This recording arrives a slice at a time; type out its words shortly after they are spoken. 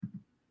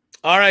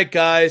All right,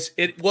 guys.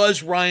 It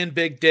was Ryan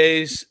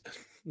Day's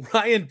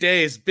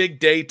big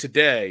day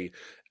today,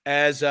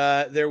 as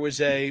there was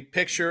a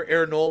picture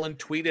Aaron Nolan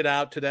tweeted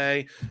out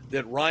today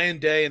that Ryan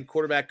Day and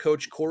quarterback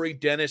coach Corey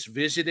Dennis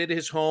visited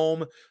his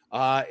home.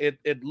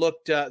 It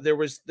looked there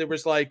was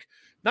like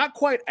not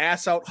quite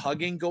ass out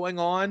hugging going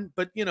on,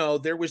 but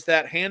there was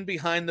that hand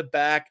behind the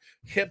back,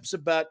 hips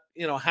about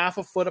half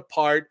a foot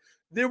apart.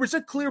 There was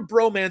a clear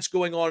bromance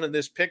going on in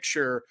this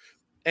picture,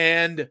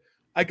 and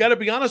I got to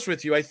be honest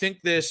with you. I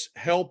think this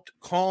helped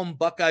calm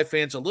Buckeye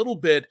fans a little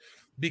bit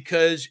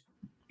because,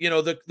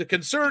 the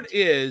concern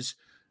is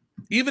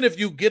even if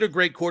you get a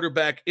great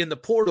quarterback in the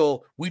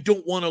portal, we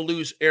don't want to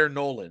lose Aaron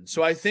Nolan.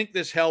 So I think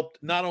this helped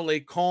not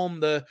only calm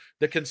the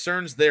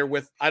concerns there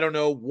with, I don't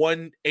know,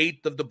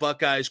 1/8 of the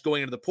Buckeyes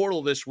going into the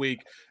portal this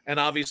week, and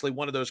obviously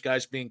one of those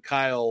guys being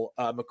Kyle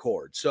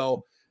McCord.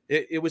 So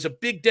it was a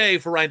big day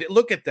for Ryan.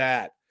 Look at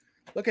that.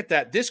 Look at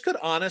that. This could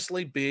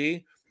honestly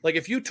be like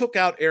if you took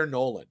out Aaron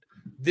Nolan,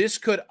 this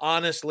could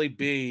honestly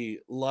be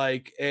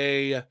like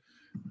a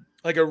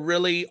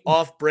really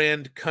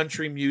off-brand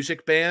country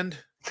music band,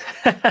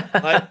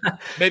 like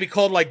maybe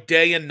called like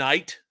Day and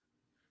Night,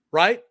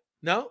 right?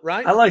 No,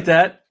 right? I like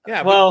that.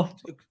 Yeah. Well,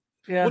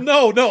 yeah.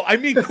 Well, no. I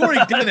mean Corey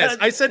Dennis.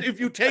 I said if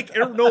you take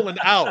Aaron Nolan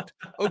out,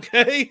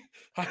 okay.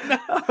 What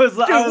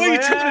are you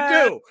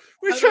trying to do?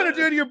 What are you trying to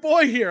do to your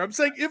boy here? I'm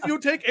saying if you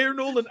take Aaron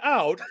Nolan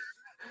out,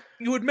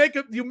 you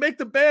make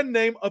the band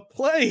name a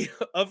play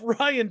of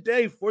Ryan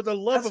Day, for the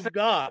love of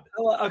God.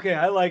 Okay,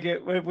 I like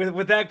it.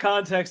 With that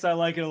context, I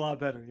like it a lot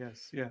better.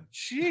 Yes, yeah.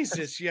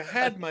 Jesus, you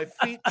had my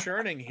feet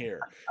churning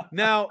here.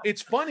 Now,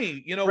 it's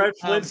funny, Fred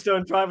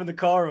Flintstone driving the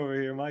car over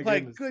here. My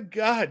goodness. Good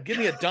God, give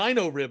me a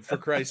dino rib for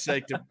Christ's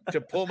sake to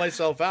pull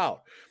myself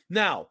out.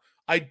 Now,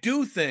 I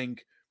do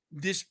think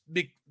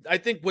I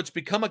think what's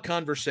become a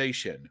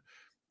conversation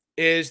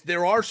is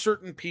there are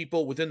certain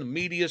people within the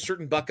media,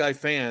 certain Buckeye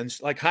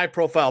fans, like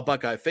high-profile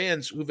Buckeye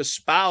fans, who've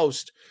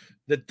espoused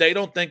that they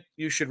don't think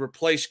you should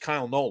replace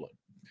Kyle Nolan,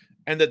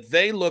 and that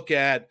they look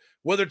at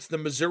whether it's the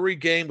Missouri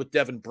game with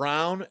Devin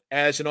Brown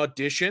as an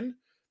audition.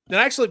 And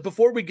actually,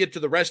 before we get to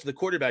the rest of the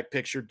quarterback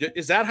picture,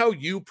 is that how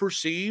you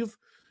perceive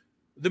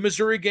the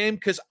Missouri game?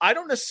 Because I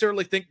don't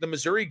necessarily think the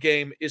Missouri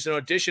game is an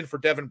audition for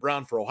Devin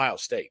Brown for Ohio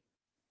State.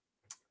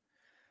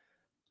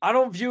 I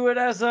don't view it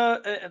as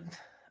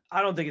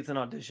I don't think it's an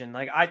audition.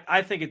 Like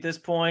I think at this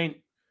point,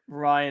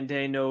 Ryan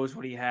Day knows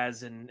what he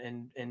has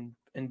in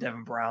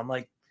Devin Brown.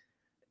 Like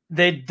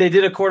they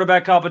did a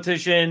quarterback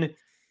competition.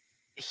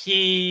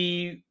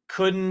 He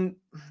couldn't.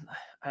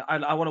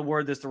 I want to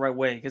word this the right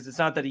way because it's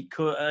not that he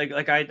could.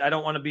 I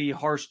don't want to be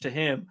harsh to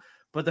him,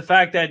 but the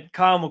fact that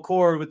Kyle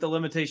McCord, with the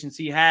limitations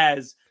he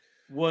has,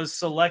 was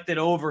selected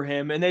over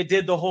him, and they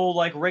did the whole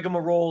like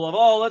rigmarole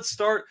of let's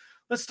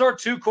start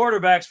two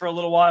quarterbacks for a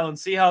little while and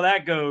see how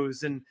that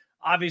goes. And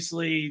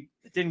obviously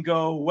it didn't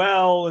go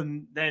well.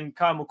 And then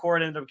Kyle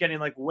McCord ended up getting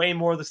like way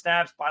more of the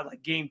snaps by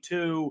like game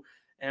 2.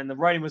 And the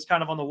writing was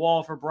kind of on the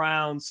wall for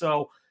Brown.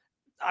 So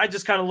I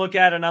just kind of look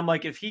at it and I'm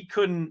like, if he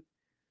couldn't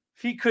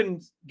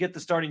get the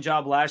starting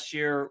job last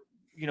year,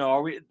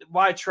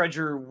 why tread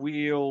your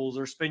wheels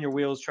or spin your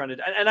wheels trying to,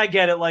 and I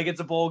get it. Like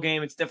it's a bowl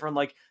game. It's different.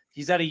 Like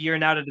he's had a year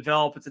now to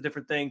develop. It's a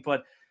different thing.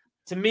 But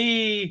to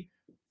me,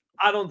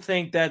 I don't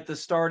think that the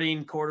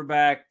starting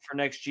quarterback for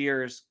next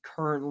year is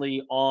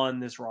currently on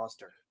this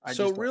roster.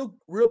 So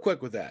real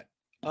quick with that.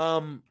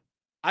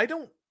 I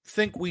don't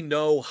think we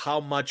know how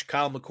much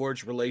Kyle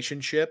McCord's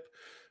relationship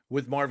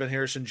with Marvin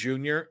Harrison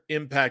Jr.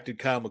 impacted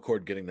Kyle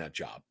McCord getting that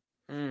job.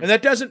 And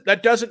that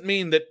doesn't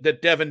mean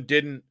that Devin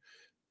didn't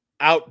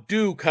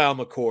outdo Kyle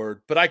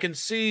McCord, but I can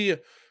see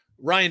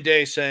Ryan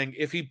Day saying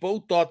if he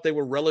both thought they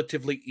were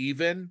relatively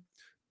even,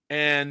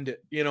 and,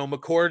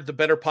 McCord, the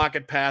better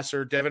pocket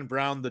passer, Devin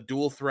Brown, the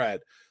dual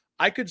threat,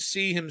 I could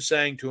see him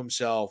saying to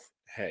himself,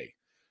 hey,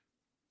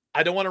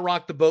 I don't want to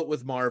rock the boat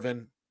with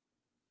Marvin.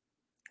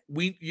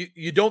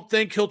 You don't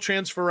think he'll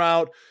transfer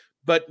out,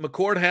 but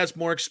McCord has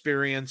more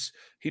experience.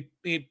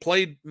 He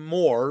played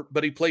more,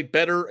 but he played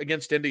better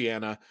against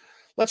Indiana.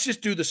 Let's just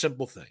do the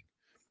simple thing.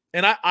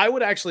 And I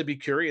would actually be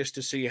curious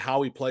to see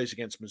how he plays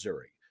against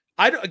Missouri.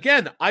 I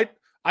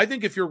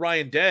think if you're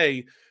Ryan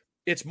Day,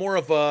 it's more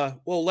of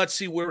let's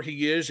see where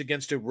he is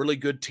against a really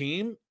good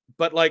team.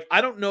 But I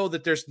don't know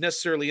that there's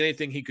necessarily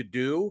anything he could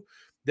do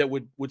that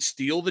would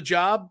steal the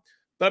job.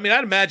 But I mean,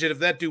 I'd imagine if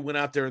that dude went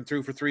out there and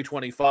threw for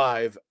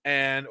 325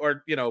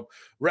 or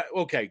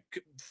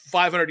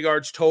 500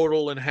 yards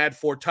total and had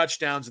 4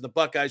 touchdowns and the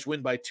Buckeyes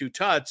win by 2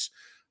 tuts,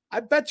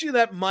 I bet you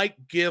that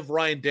might give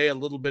Ryan Day a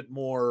little bit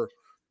more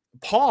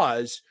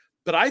pause.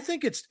 But I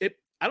think I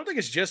don't think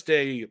it's just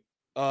a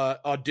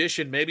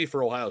audition maybe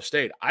for Ohio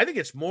State. I think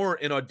it's more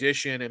an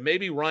audition and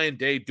maybe Ryan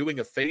Day doing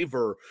a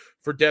favor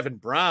for Devin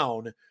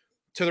Brown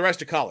to the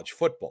rest of college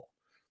football.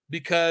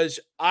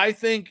 Because I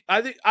think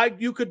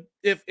you could,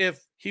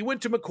 if he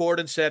went to McCord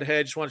and said, hey,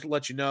 I just wanted to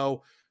let you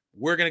know,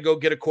 we're going to go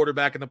get a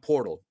quarterback in the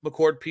portal.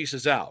 McCord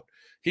pieces out.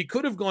 He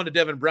could have gone to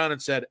Devin Brown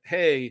and said,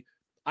 hey,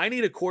 I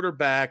need a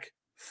quarterback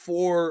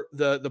for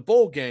the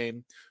bowl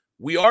game.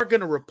 We're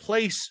going to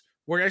replace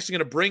we're actually going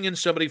to bring in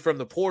somebody from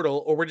the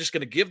portal, or we're just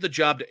going to give the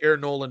job to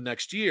Aaron Nolan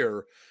next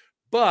year.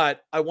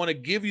 But I want to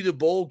give you the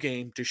bowl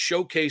game to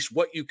showcase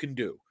what you can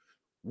do.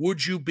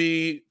 Would you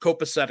be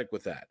copacetic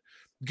with that?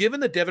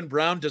 Given that Devin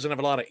Brown doesn't have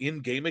a lot of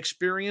in-game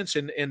experience,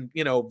 and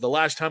the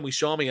last time we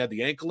saw him, he had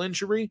the ankle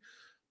injury,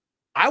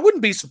 I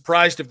wouldn't be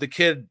surprised if the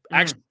kid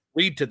actually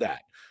agreed to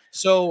that.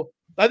 So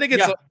I think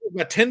it's like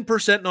a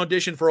 10% an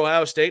audition for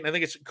Ohio State, and I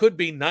think it could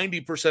be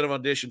 90% of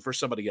audition for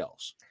somebody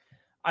else.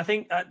 I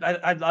think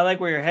I like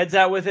where your head's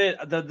at with it.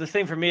 The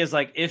thing for me is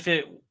like if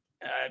it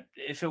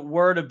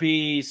were to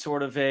be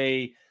sort of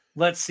a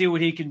let's see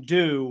what he can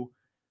do,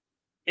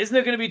 isn't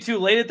it going to be too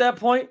late at that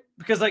point?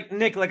 Because like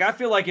Nick, like I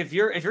feel like if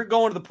you're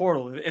going to the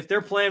portal, if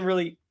their plan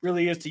really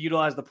is to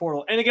utilize the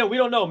portal, and again we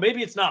don't know,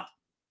 maybe it's not.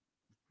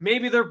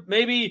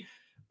 Maybe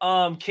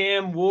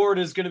Cam Ward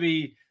is going to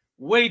be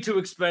way too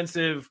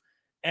expensive,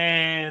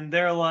 and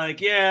they're like,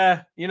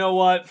 yeah, you know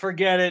what,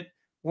 forget it.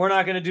 We're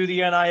not going to do the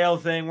NIL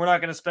thing. We're not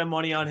going to spend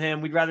money on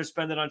him. We'd rather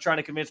spend it on trying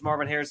to convince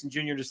Marvin Harrison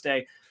Jr. to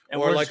stay. And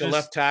or like a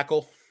left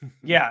tackle.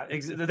 Yeah,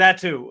 that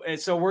too. And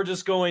so we're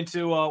just going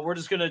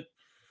to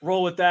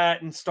roll with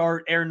that and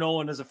start Aaron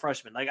Nolan as a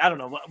freshman. Like, I don't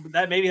know,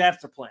 that maybe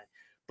that's the plan.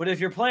 But if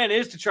your plan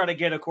is to try to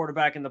get a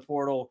quarterback in the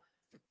portal,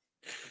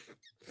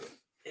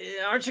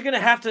 aren't you going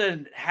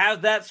to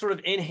have that sort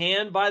of in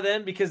hand by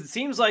then? Because it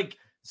seems like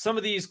some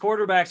of these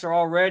quarterbacks are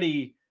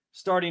already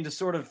starting to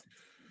sort of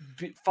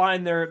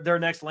find their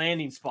next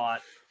landing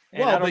spot.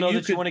 And I don't know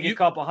that you want to get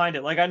caught behind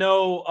it. Like I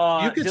know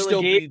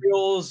Dylan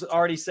Gabriel's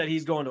already said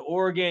he's going to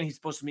Oregon. He's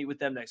supposed to meet with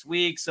them next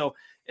week. So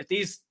if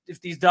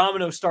these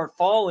dominoes start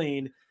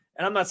falling,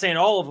 and I'm not saying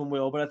all of them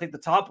will, but I think the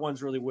top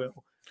ones really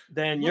will,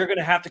 then you're going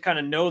to have to kind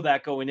of know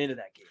that going into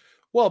that game.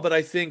 Well, but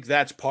I think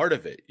that's part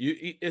of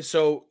it.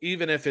 So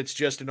even if it's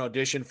just an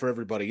audition for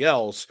everybody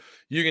else,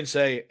 you can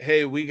say,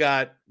 hey, we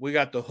got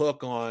the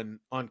hook on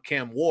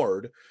Cam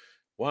Ward.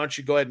 Why don't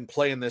you go ahead and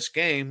play in this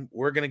game?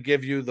 We're going to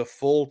give you the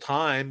full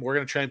time. We're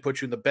going to try and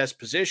put you in the best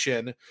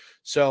position.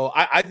 So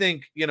I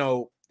think,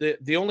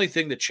 the only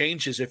thing that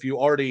changes if you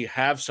already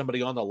have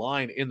somebody on the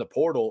line in the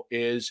portal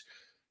is,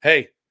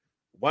 hey,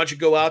 why don't you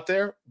go out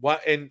there?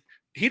 And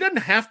he doesn't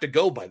have to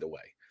go, by the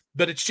way,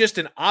 but it's just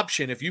an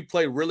option. If you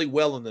play really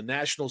well on the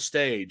national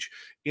stage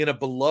in a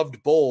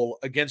beloved bowl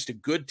against a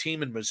good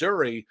team in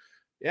Missouri,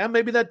 yeah,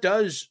 maybe that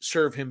does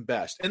serve him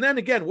best. And then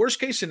again, worst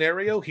case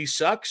scenario, he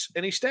sucks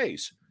and he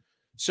stays.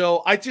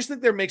 So I just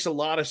think there makes a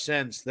lot of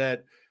sense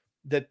that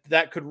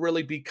could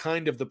really be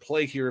kind of the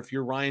play here if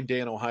you're Ryan Day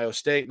in Ohio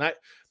State. And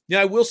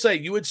I will say,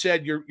 you had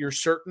said you're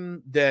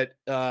certain that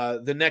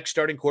the next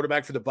starting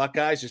quarterback for the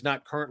Buckeyes is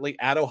not currently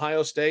at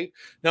Ohio State.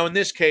 Now, in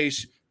this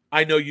case,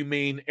 I know you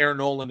mean Aaron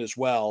Nolan as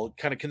well.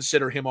 Kind of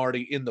consider him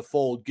already in the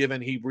fold,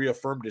 given he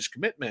reaffirmed his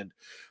commitment.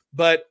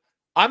 But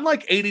I'm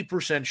like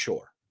 80%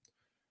 sure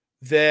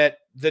that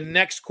the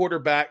next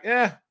quarterback,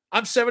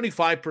 I'm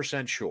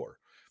 75% sure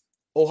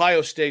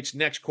Ohio State's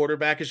next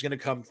quarterback is going to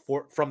come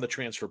from the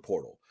transfer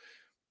portal.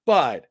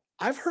 But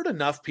I've heard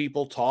enough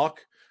people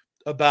talk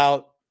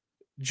about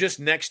just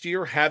next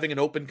year having an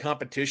open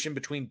competition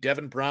between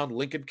Devin Brown,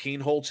 Lincoln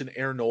Kienholz, and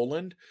Aaron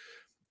Nolan.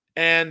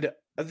 And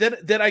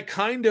that I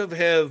kind of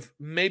have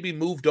maybe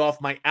moved off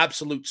my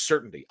absolute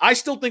certainty. I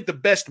still think the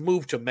best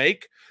move to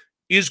make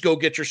is go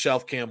get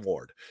yourself Cam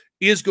Ward,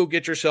 is go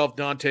get yourself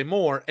Dante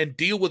Moore and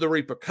deal with the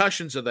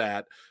repercussions of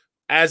that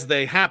as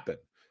they happen.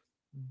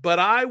 But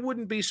I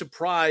wouldn't be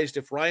surprised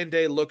if Ryan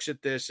Day looks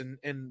at this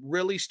and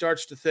really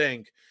starts to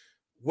think,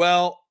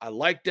 well, I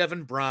like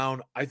Devin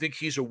Brown. I think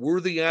he's a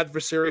worthy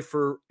adversary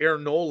for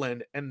Aaron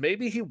Nolan. And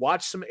maybe he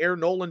watched some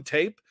Aaron Nolan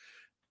tape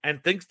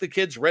and thinks the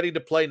kid's ready to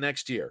play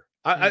next year.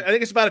 I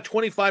think it's about a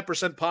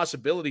 25%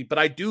 possibility, but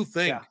I do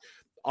think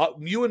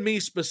you and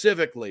me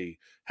specifically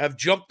have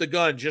jumped the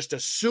gun just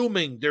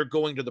assuming they're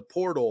going to the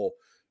portal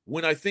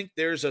when I think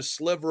there's a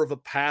sliver of a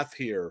path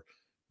here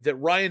that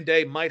Ryan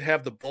Day might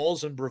have the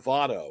balls and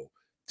bravado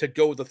to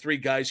go with the three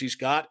guys he's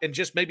got and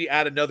just maybe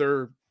add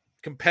another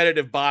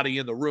competitive body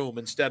in the room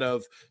instead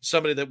of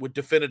somebody that would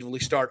definitively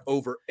start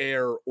over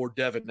Air or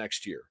Devin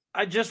next year.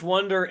 I just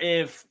wonder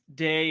if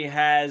Day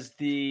has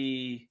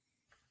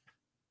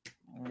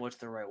what's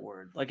the right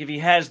word? Like if he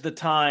has the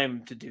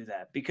time to do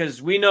that, because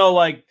we know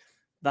like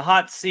the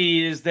hot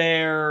seat is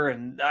there,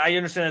 and I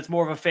understand it's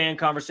more of a fan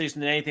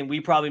conversation than anything.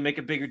 We probably make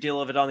a bigger deal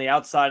of it on the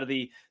outside of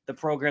the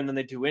program than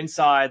they do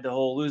inside, the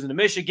whole losing to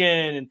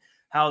Michigan and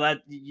how that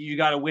you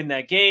got to win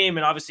that game.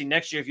 And obviously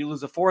next year, if you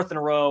lose a fourth in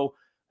a row,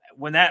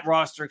 when that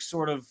roster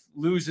sort of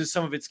loses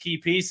some of its key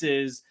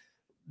pieces,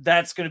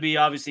 that's going to be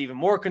obviously even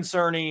more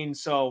concerning.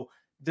 So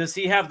does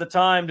he have the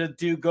time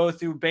to go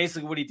through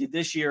basically what he did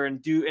this year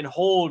and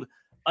hold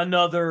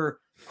another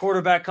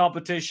quarterback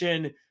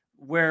competition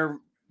where,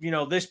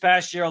 this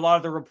past year, a lot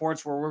of the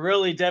reports were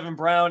really Devin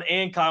Brown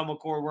and Kyle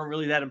McCord weren't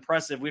really that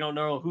impressive. We don't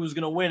know who's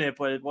going to win it,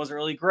 but it wasn't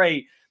really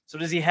great. So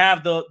does he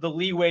have the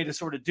leeway to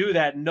sort of do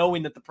that,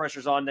 knowing that the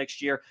pressure's on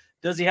next year?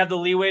 Does he have the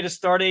leeway to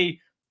start a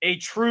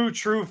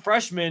true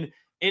freshman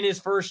in his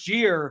first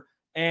year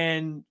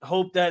and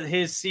hope that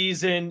his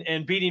season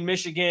and beating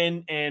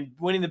Michigan and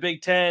winning the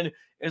Big Ten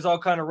is all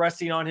kind of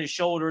resting on his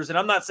shoulders. And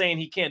I'm not saying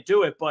he can't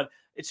do it, but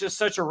it's just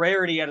such a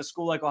rarity at a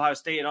school like Ohio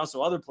State and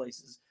also other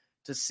places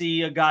to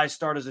see a guy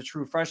start as a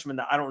true freshman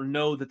that I don't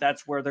know that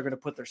that's where they're going to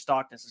put their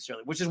stock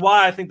necessarily, which is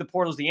why I think the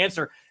portal is the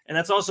answer. And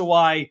that's also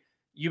why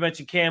you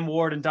mentioned Cam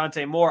Ward and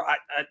Dante Moore.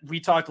 We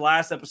talked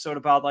last episode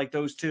about like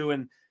those two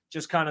and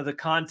just kind of the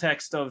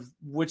context of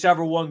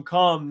whichever one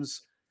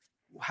comes,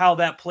 how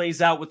that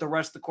plays out with the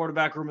rest of the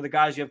quarterback room of the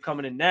guys you have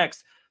coming in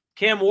next.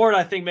 Cam Ward,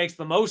 I think, makes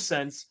the most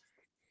sense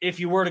if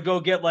you were to go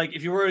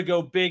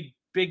big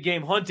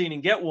game hunting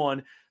and get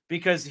one,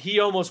 because he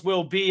almost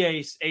will be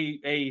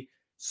a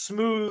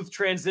smooth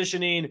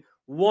transitioning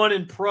one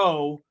in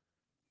pro,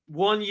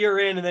 1 year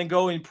in and then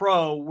going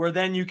pro, where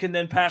then you can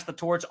then pass the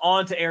torch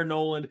on to Aaron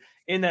Noland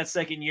in that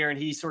second year and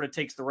he sort of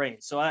takes the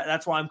reins. So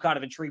that's why I'm kind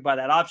of intrigued by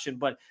that option.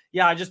 But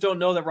yeah, I just don't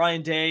know that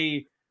Ryan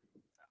Day.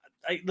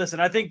 Listen,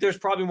 I think there's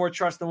probably more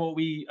trust than what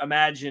we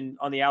imagine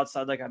on the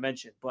outside, like I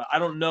mentioned, but I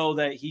don't know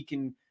that he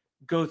can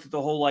go through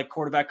the whole like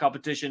quarterback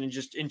competition and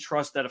just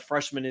entrust that a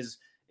freshman is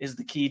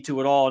the key to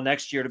it all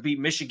next year to beat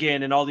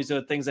Michigan and all these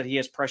other things that he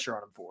has pressure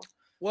on him for.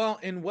 Well,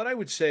 and what I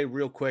would say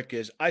real quick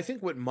is I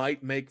think what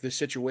might make the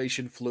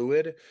situation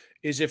fluid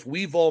is if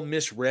we've all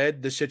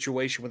misread the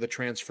situation with the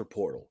transfer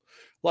portal.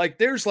 Like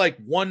there's like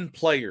one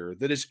player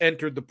that has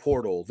entered the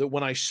portal that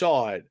when I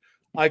saw it,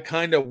 I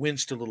kind of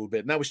winced a little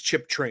bit, and that was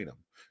Chip Trayanum.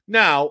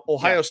 Now,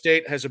 Ohio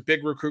State has a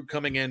big recruit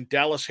coming in.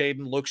 Dallas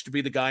Hayden looks to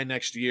be the guy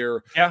next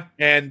year. Yeah.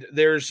 And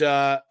there's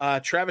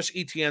Travis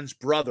Etienne's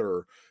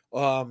brother.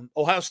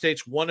 Ohio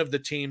State's one of the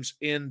teams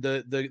in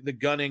the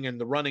gunning and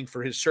the running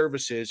for his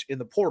services in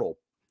the portal.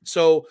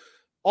 So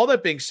all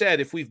that being said,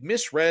 if we've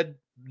misread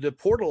the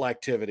portal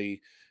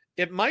activity,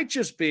 it might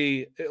just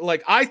be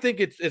like, I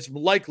think it's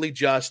likely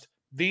just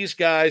these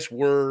guys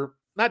were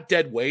not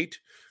dead weight,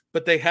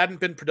 but they hadn't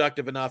been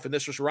productive enough. And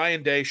this was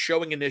Ryan Day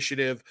showing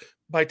initiative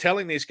by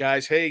telling these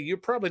guys, hey, you're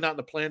probably not in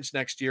the plans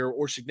next year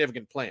or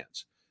significant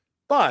plans.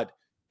 But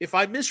if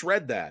I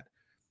misread that,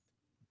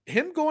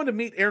 him going to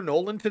meet Aaron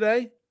Noland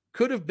today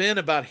could have been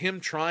about him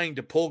trying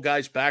to pull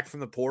guys back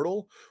from the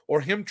portal or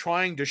him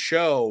trying to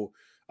show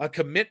a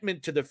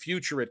commitment to the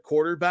future at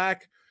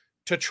quarterback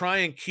to try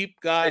and keep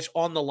guys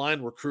on the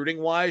line recruiting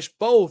wise,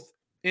 both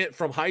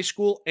from high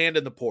school and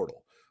in the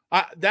portal.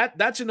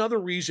 That's another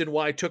reason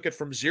why I took it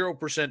from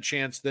 0%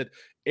 chance that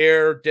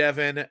Air,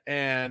 Devin,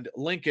 and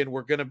Lincoln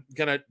were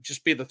gonna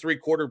just be the three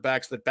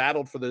quarterbacks that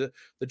battled for the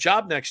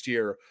job next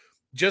year.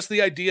 Just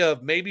the idea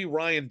of maybe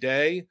Ryan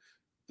Day,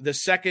 the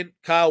second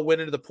Kyle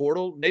went into the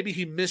portal, maybe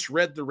he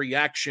misread the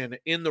reaction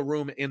in the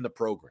room in the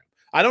program.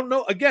 I don't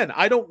know. Again,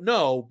 I don't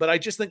know, but I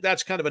just think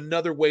that's kind of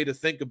another way to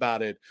think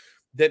about it,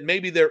 that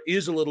maybe there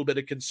is a little bit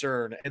of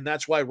concern, and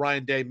that's why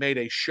Ryan Day made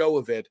a show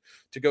of it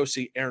to go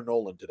see Aaron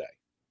Noland today.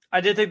 I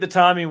did think the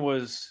timing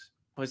was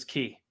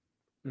key.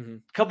 Mm-hmm.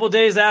 A couple of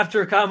days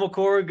after Kyle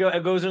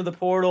McCord goes into the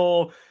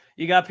portal,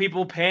 you got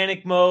people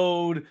panic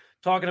mode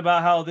talking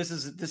about how this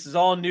is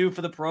all new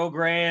for the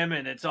program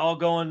and it's all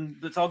going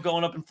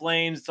up in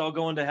flames. It's all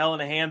going to hell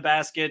in a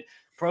handbasket.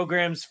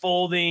 Programs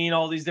folding,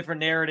 all these different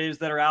narratives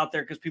that are out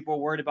there because people are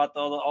worried about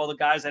all the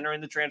guys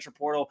entering the transfer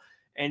portal.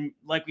 And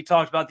like we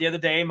talked about the other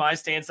day, my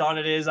stance on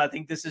it is I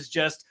think this is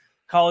just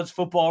college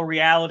football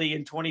reality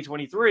in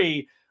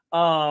 2023.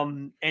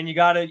 And you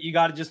gotta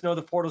just know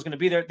the portal is going to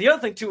be there. The other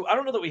thing too, I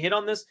don't know that we hit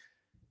on this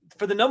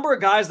for the number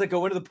of guys that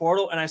go into the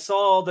portal. And I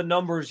saw the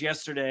numbers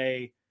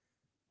yesterday.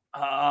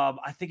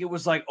 I think it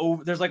was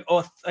there's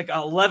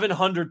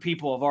 1,100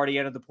 people have already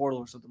entered the portal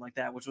or something like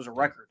that, which was a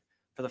record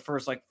for the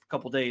first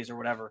couple days or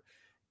whatever.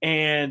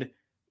 And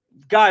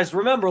guys,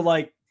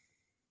 remember,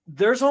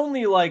 there's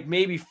only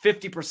maybe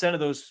 50% of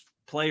those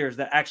players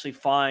that actually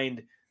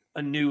find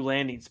a new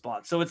landing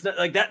spot. So it's not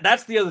like that.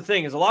 That's the other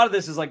thing is a lot of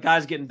this is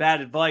guys getting bad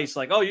advice.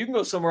 Oh, you can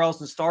go somewhere else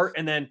and start.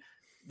 And then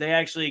they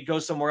actually go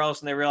somewhere else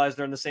and they realize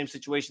they're in the same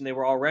situation they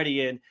were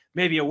already in,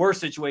 maybe a worse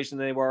situation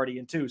than they were already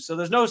in too. So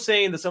there's no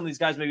saying that some of these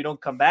guys maybe don't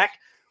come back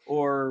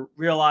or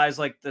realize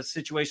the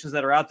situations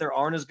that are out there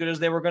aren't as good as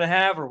they were going to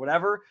have or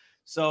whatever.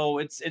 So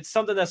it's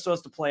something that's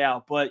supposed to play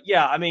out. But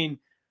yeah, I mean,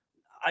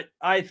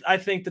 I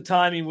think the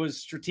timing was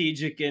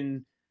strategic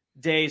and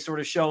Day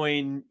sort of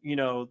showing,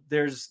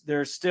 there's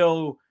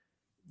still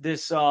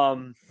this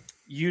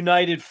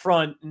united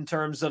front in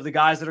terms of the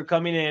guys that are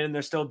coming in and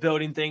they're still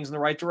building things in the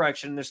right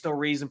direction. There's still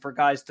reason for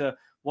guys to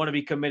want to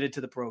be committed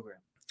to the program.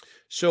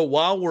 So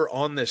while we're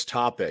on this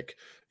topic,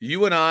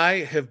 you and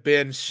I have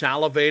been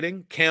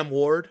salivating Cam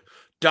Ward,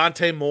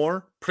 Dante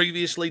Moore,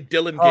 previously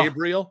Dylan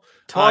Gabriel.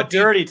 Talk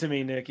dirty to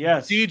me, Nick.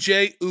 Yes.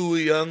 DJ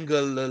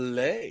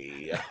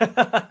Uiagalelei.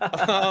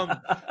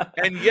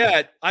 And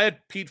yet, I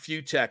had Pete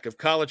Futek of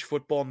College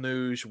Football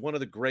News, one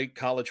of the great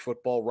college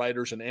football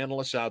writers and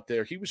analysts out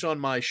there. He was on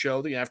my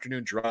show, The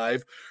Afternoon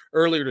Drive,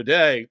 earlier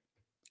today,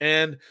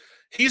 and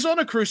he's on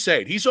a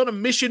crusade. He's on a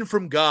mission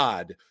from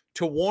God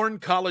to warn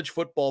college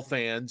football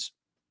fans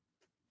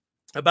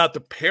about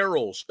the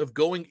perils of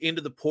going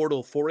into the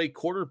portal for a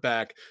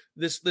quarterback.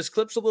 This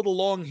clip's a little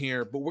long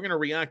here, but we're going to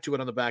react to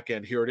it on the back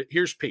end.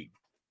 Here's Pete.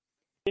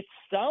 It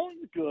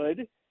sounds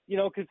good,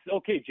 because,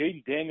 okay,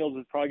 Jaden Daniels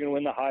is probably going to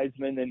win the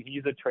Heisman, and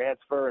he's a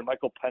transfer, and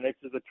Michael Penix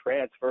is a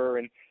transfer,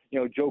 and,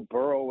 Joe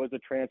Burrow was a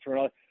transfer and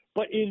all that.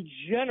 But in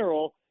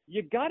general,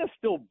 you got to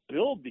still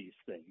build these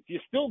things. You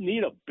still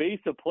need a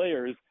base of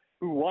players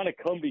who want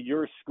to come to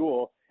your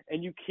school,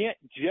 and you can't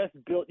just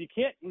build – you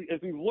can't, as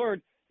we've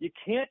learned, you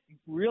can't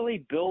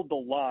really build the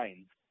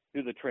lines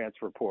through the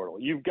transfer portal.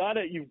 You've got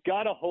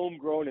to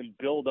homegrown and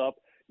build up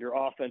your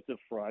offensive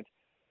front.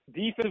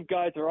 Defensive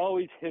guys are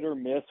always hit or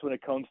miss when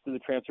it comes to the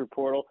transfer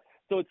portal.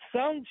 So it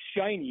sounds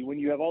shiny when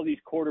you have all these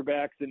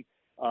quarterbacks and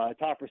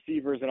top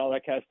receivers and all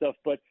that kind of stuff.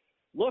 But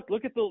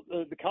look at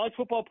the college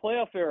football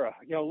playoff era.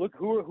 Look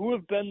who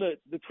have been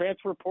the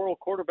transfer portal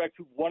quarterbacks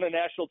who won a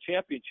national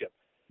championship.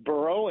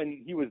 Burrow,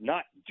 and he was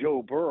not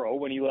Joe Burrow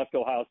when he left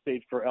Ohio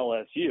State for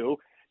LSU.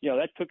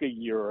 That took a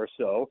year or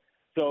so.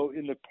 So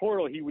in the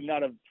portal, he would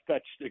not have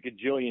fetched a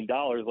gajillion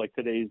dollars like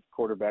today's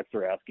quarterbacks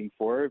are asking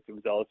for if it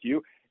was LSU.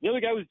 The other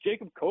guy was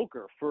Jacob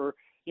Coker for,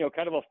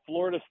 kind of a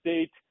Florida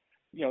State,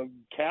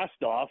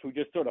 cast-off who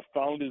just sort of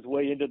found his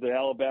way into the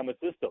Alabama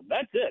system.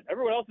 That's it.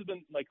 Everyone else has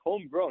been like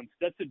homegrown.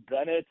 Stetson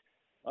Bennett,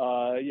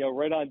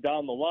 right on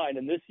down the line.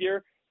 And this year,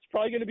 it's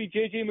probably going to be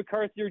J.J.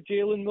 McCarthy or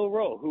Jalen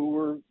Milroe, who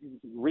were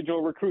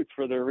original recruits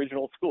for their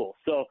original school.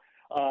 So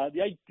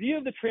the idea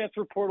of the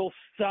transfer portal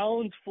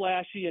sounds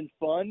flashy and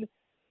fun,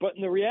 but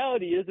in the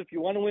reality is if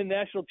you want to win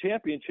national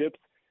championships,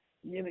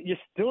 you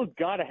still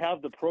got to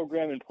have the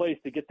program in place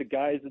to get the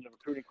guys in the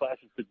recruiting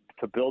classes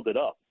to build it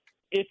up.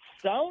 It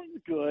sounds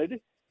good,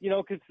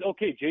 because,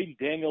 okay, Jaden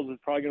Daniels is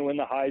probably going to win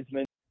the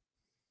Heisman.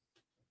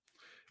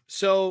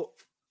 So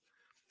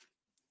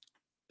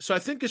I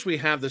think as we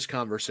have this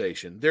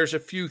conversation, there's a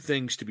few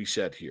things to be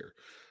said here.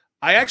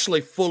 I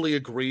actually fully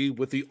agree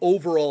with the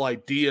overall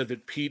idea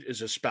that Pete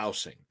is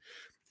espousing.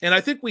 And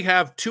I think we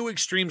have two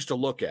extremes to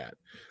look at.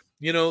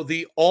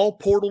 The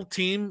all-portal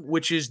team,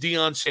 which is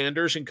Deion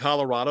Sanders in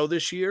Colorado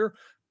this year,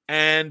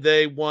 and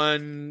they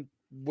won,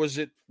 was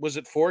it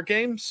 4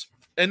 games?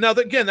 And now,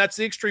 again, that's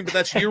the extreme, but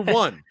that's year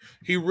one.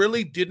 He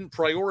really didn't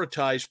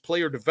prioritize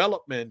player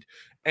development,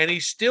 and he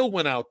still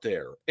went out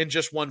there and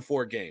just won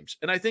 4 games.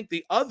 And I think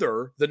the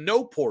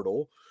no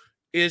portal,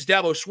 is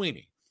Dabo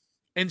Swinney.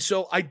 And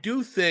so I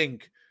do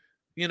think,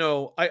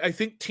 I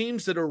think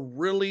teams that are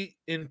really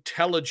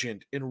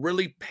intelligent and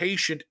really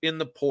patient in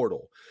the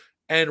portal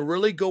and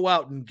really go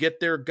out and get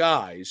their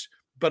guys,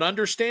 but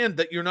understand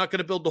that you're not going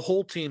to build the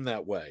whole team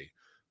that way.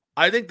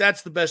 I think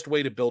that's the best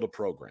way to build a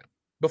program.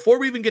 Before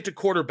we even get to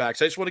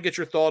quarterbacks, I just want to get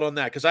your thought on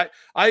that, because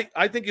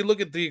I think you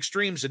look at the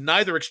extremes and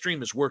neither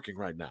extreme is working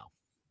right now.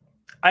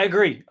 I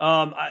agree.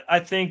 I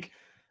think,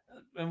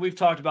 and we've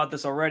talked about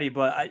this already,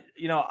 but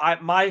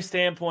my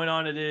standpoint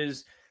on it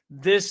is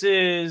this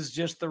is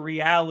just the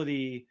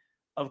reality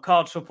of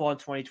college football in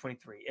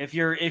 2023. If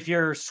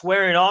you're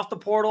swearing off the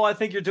portal, I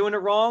think you're doing it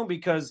wrong,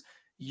 because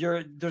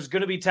there's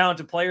going to be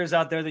talented players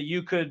out there that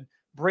you could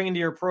bring into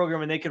your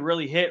program and they could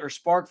really hit or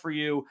spark for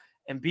you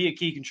and be a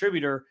key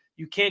contributor.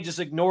 You can't just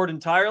ignore it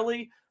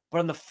entirely. But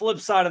on the flip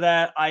side of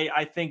that,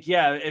 I think,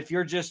 if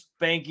you're just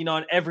banking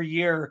on every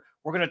year,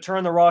 we're going to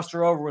turn the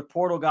roster over with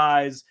portal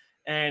guys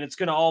and it's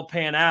going to all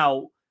pan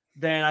out,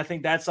 then I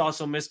think that's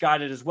also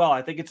misguided as well.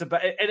 I think it's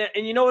about,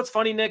 and you know what's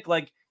funny, Nick?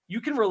 Like,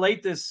 you can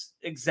relate this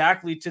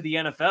exactly to the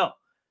NFL.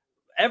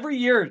 Every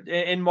year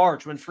in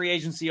March when free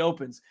agency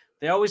opens,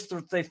 they always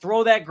they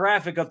throw that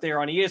graphic up there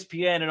on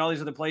ESPN and all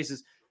these other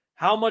places.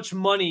 How much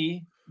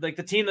money, like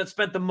the team that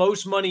spent the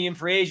most money in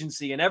free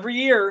agency. And every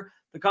year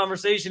the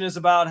conversation is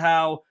about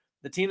how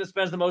the team that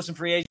spends the most in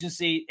free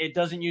agency, it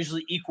doesn't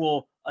usually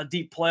equal a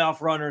deep playoff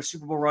run or a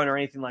Super Bowl run or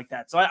anything like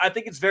that. So I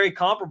think it's very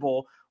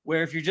comparable,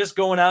 where if you're just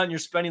going out and you're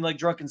spending like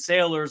drunken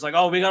sailors, like,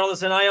 oh, we got all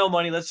this NIL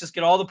money, let's just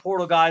get all the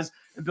portal guys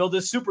and build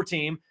this super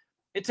team.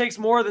 It takes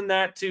more than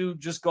that to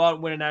just go out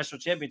and win a national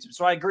championship.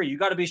 So I agree. You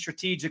got to be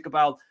strategic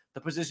about the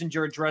positions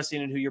you're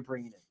addressing and who you're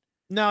bringing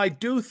in. Now, I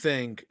do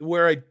think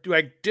where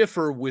I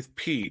differ with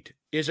Pete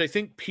is I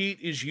think Pete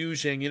is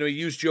using, he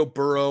used Joe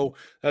Burrow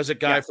as a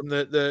guy from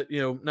the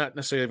not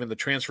necessarily even the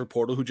transfer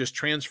portal who just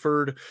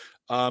transferred.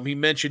 He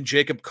mentioned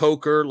Jacob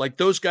Coker. Like,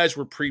 those guys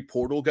were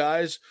pre-portal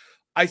guys.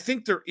 I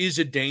think there is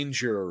a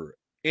danger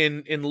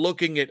in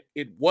looking at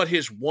what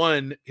has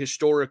won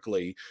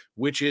historically,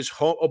 which is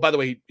home. Oh, by the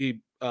way,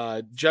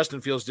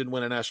 Justin Fields didn't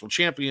win a national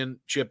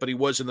championship, but he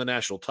was in the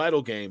national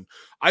title game.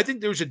 I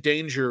think there's a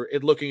danger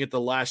in looking at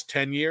the last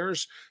 10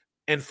 years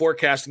and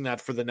forecasting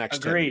that for the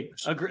next 10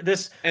 years. Agree.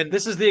 This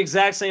is the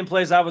exact same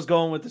place I was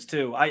going with this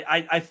too.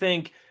 I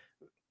think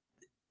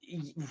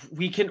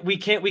we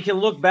can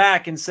look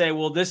back and say,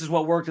 well, this is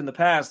what worked in the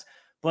past.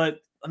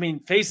 But I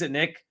mean, face it,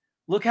 Nick,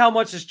 look how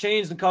much has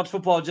changed in college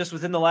football just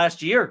within the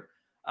last year.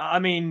 I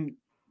mean,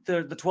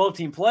 the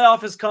 12-team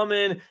playoff is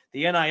coming.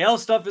 The NIL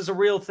stuff is a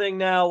real thing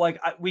now. Like,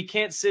 we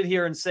can't sit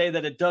here and say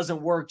that it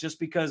doesn't work just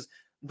because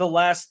the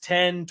last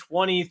 10,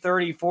 20,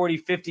 30, 40,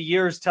 50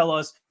 years tell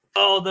us,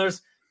 oh,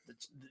 there's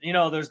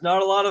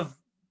not a lot of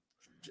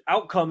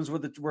outcomes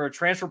where a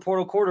transfer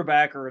portal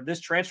quarterback or this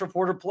transfer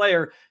portal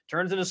player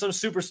turns into some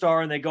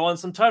superstar and they go on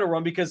some title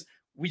run, because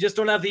we just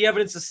don't have the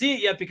evidence to see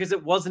it yet because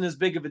it wasn't as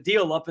big of a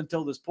deal up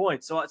until this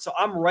point. So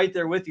I'm right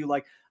there with you.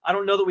 Like, I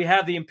don't know that we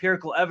have the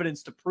empirical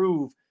evidence to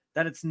prove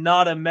that it's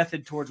not a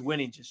method towards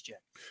winning just yet.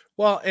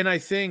 Well, and I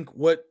think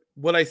what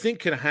I think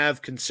can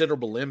have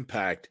considerable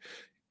impact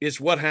is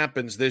what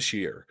happens this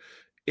year.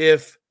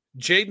 If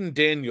Jayden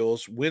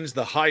Daniels wins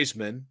the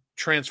Heisman,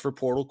 transfer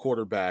portal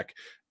quarterback,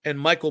 and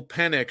Michael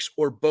Penix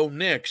or Bo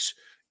Nix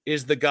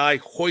is the guy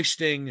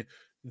hoisting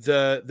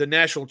the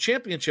national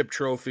championship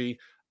trophy,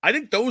 I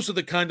think those are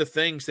the kind of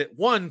things that,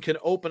 one, can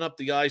open up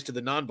the eyes to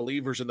the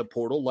non-believers in the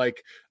portal,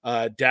 like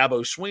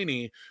Dabo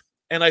Swinney.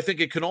 And I think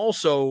it can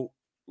also,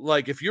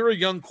 like, if you're a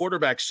young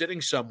quarterback sitting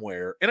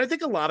somewhere, and I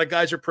think a lot of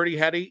guys are pretty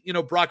heady. You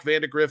know, Brock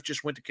Vandagriff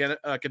just went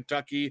to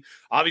Kentucky.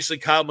 Obviously,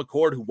 Kyle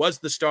McCord, who was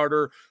the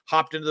starter,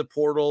 hopped into the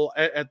portal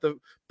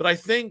but I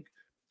think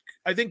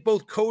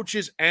both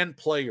coaches and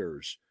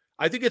players,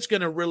 I think it's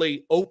going to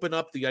really open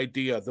up the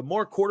idea. The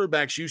more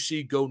quarterbacks you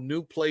see go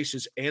new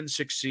places and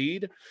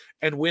succeed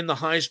and win the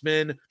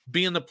Heisman,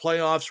 be in the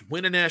playoffs,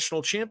 win a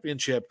national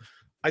championship,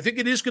 I think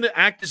it is going to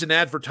act as an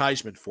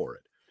advertisement for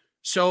it.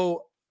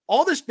 So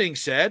all this being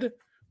said,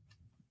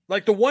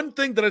 like, the one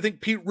thing that I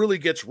think Pete really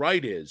gets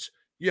right is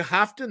you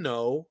have to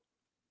know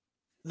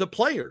the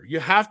player.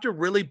 You have to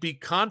really be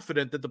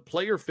confident that the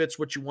player fits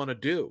what you want to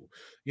do.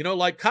 You know,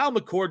 like Kyle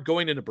McCord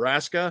going to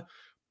Nebraska,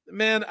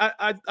 man,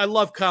 I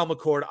love Kyle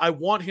McCord. I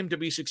want him to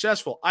be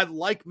successful. I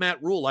like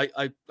Matt Rule.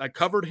 I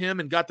covered him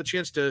and got the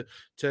chance to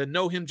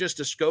know him just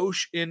a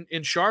skosh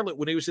in Charlotte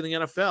when he was in the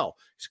NFL.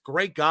 He's a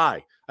great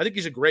guy. I think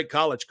he's a great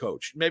college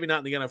coach. Maybe not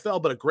in the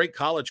NFL, but a great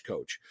college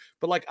coach.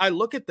 But, like, I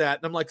look at that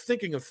and I'm like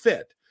thinking of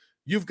fit.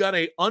 You've got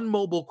a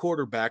unmobile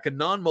quarterback, a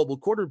non-mobile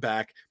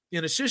quarterback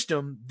in a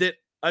system that,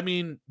 I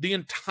mean, the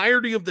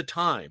entirety of the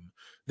time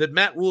that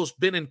Matt Rule's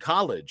been in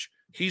college,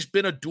 he's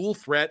been a dual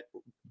threat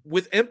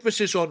with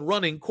emphasis on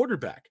running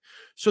quarterback.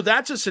 So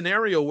that's a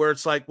scenario where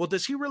it's like, well,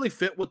 does he really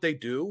fit what they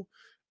do?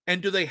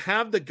 And do they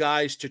have the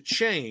guys to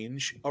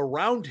change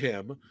around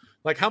him?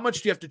 Like, how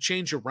much do you have to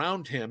change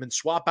around him and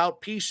swap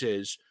out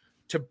pieces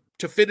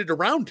to fit it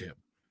around him?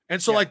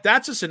 And so, like,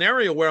 that's a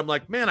scenario where I'm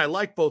like, man, I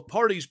like both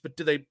parties, but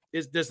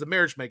does the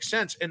marriage make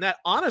sense? And that,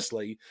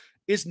 honestly,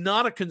 is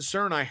not a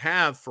concern I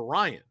have for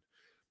Ryan.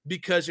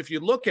 Because if you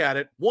look at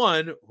it,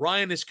 one,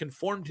 Ryan has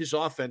conformed his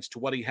offense to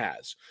what he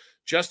has.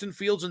 Justin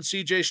Fields and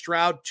C.J.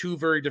 Stroud, two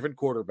very different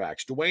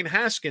quarterbacks. Dwayne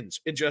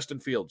Haskins and Justin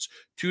Fields,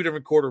 two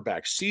different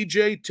quarterbacks.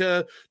 C.J.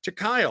 to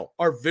Kyle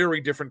are very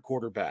different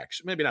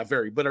quarterbacks. Maybe not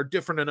very, but are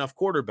different enough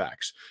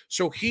quarterbacks.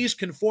 So he's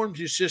conformed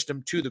his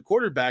system to the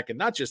quarterback. And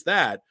not just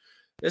that,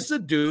 this is a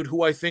dude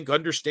who I think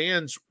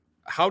understands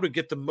how to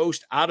get the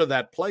most out of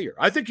that player.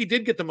 I think he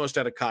did get the most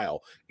out of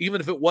Kyle,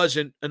 even if it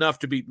wasn't enough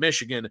to beat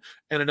Michigan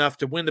and enough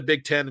to win the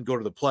Big Ten and go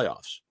to the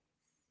playoffs.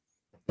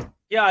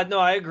 Yeah, no,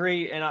 I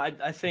agree. And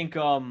I think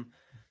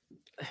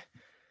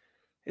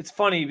it's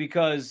funny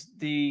because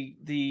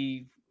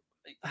I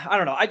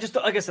don't know.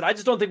 Like I said, I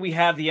just don't think we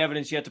have the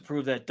evidence yet to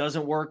prove that it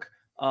doesn't work.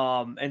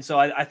 And so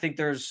I think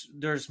there's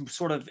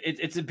sort of,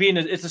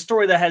 it's a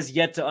story that has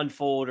yet to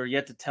unfold or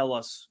yet to tell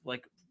us,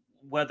 like,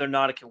 whether or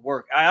not it can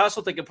work. I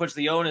also think it puts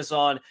the onus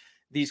on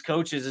these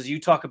coaches as you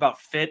talk about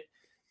fit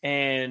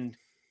and,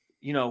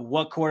 you know,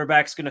 what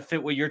quarterback's going to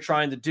fit what you're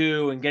trying to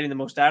do and getting the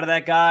most out of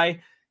that guy.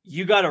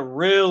 You got to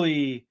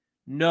really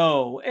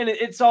know, and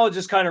it's all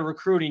just kind of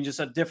recruiting, just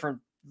a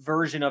different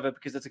version of it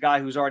because it's a guy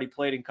who's already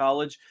played in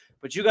college,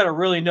 but you got to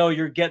really know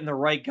you're getting the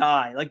right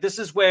guy. Like, this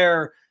is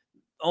where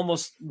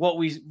almost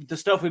the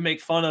stuff we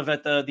make fun of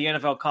at the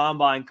NFL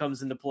Combine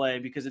comes into play,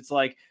 because it's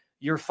like,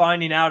 you're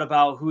finding out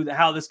about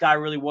how this guy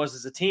really was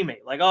as a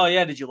teammate. Like, oh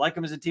yeah, did you like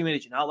him as a teammate?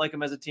 Did you not like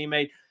him as a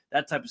teammate?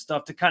 That type of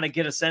stuff to kind of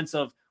get a sense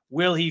of,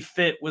 will he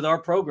fit with our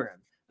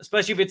program?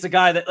 Especially if it's a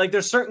guy that, like,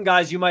 there's certain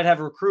guys you might have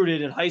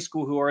recruited in high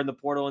school who are in the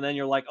portal, and then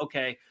you're like,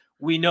 okay,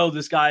 we know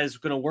this guy is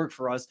going to work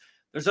for us.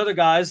 There's other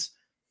guys.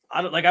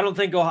 I don't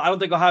think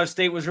Ohio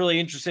State was really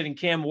interested in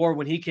Cam Ward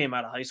when he came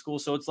out of high school.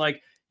 So it's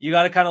like, you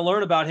got to kind of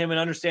learn about him and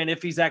understand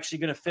if he's actually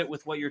going to fit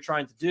with what you're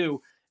trying to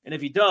do. And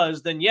if he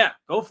does, then yeah,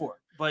 go for it.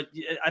 But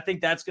I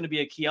think that's going to be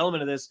a key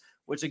element of this,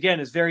 which again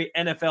is very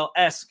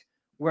NFL-esque,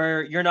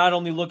 where you're not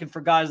only looking for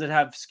guys that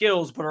have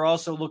skills, but are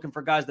also looking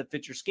for guys that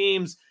fit your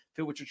schemes,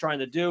 fit what you're trying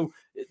to do.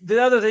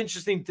 The other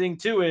interesting thing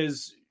too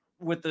is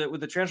with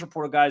the transfer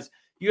portal guys,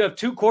 you have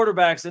two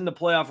quarterbacks in the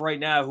playoff right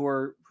now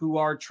who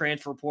are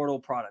transfer portal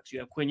products. You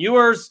have Quinn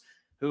Ewers,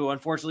 who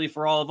unfortunately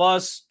for all of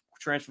us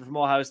transferred from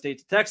Ohio State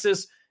to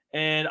Texas,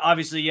 and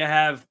obviously you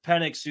have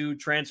Penix, who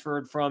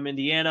transferred from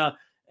Indiana,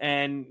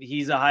 and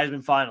he's a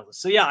Heisman finalist.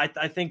 So yeah,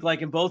 I think,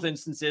 like, in both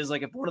instances,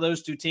 like, if one of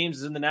those two teams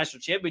is in the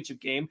national championship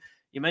game,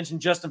 you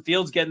mentioned Justin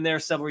Fields getting there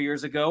several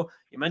years ago.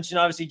 You mentioned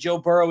obviously Joe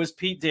Burrow, as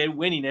Pete did,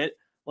 winning it.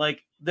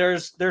 Like,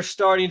 there's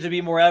starting to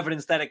be more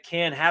evidence that it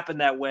can happen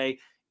that way,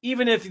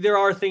 even if there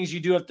are things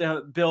you do have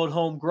to build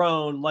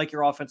homegrown, like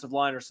your offensive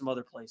line or some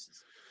other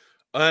places.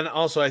 And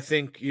also, I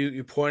think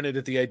you pointed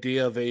at the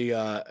idea of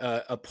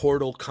a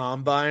portal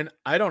combine.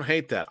 I don't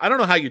hate that. I don't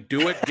know how you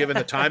do it given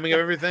the timing of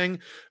everything,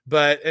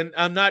 but and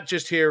I'm not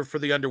just here for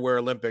the underwear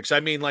Olympics. I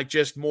mean, like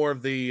just more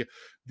of the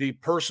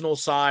personal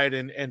side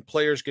and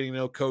players getting to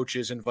know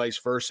coaches and vice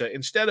versa.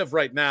 Instead of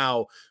right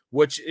now,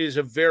 which is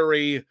a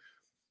very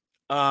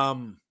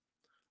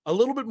a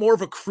little bit more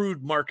of a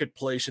crude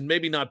marketplace and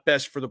maybe not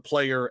best for the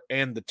player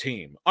and the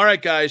team. All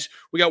right, guys,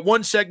 we got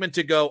one segment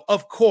to go.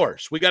 Of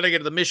course, we got to get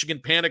to the Michigan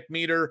panic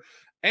meter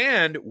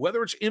and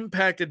whether it's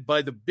impacted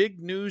by the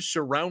big news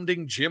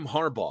surrounding Jim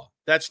Harbaugh.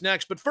 That's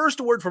next. But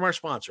first, a word from our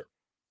sponsor.